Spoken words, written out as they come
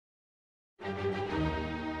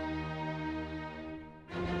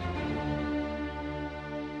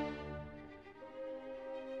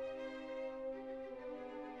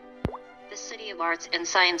The City of Arts and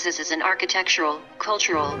Sciences is an architectural,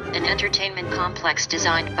 cultural, and entertainment complex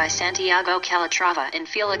designed by Santiago Calatrava and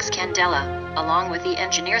Felix Candela, along with the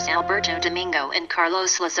engineers Alberto Domingo and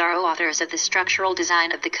Carlos Lazaro, authors of the structural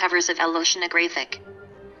design of the covers of El Oceanographic.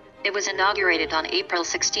 It was inaugurated on April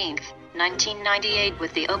 16, 1998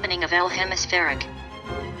 with the opening of El Hemispheric.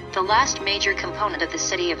 The last major component of the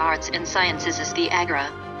City of Arts and Sciences is the Agra,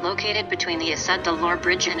 located between the Ciudad del Lor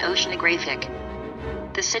Bridge and Oceanographic.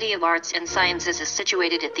 The City of Arts and Sciences is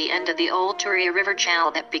situated at the end of the old Turia River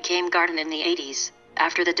channel that became Garden in the 80s,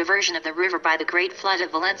 after the diversion of the river by the Great Flood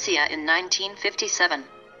of Valencia in 1957.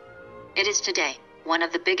 It is today one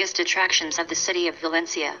of the biggest attractions of the city of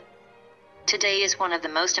Valencia. Today is one of the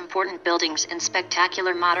most important buildings in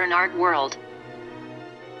spectacular modern art world.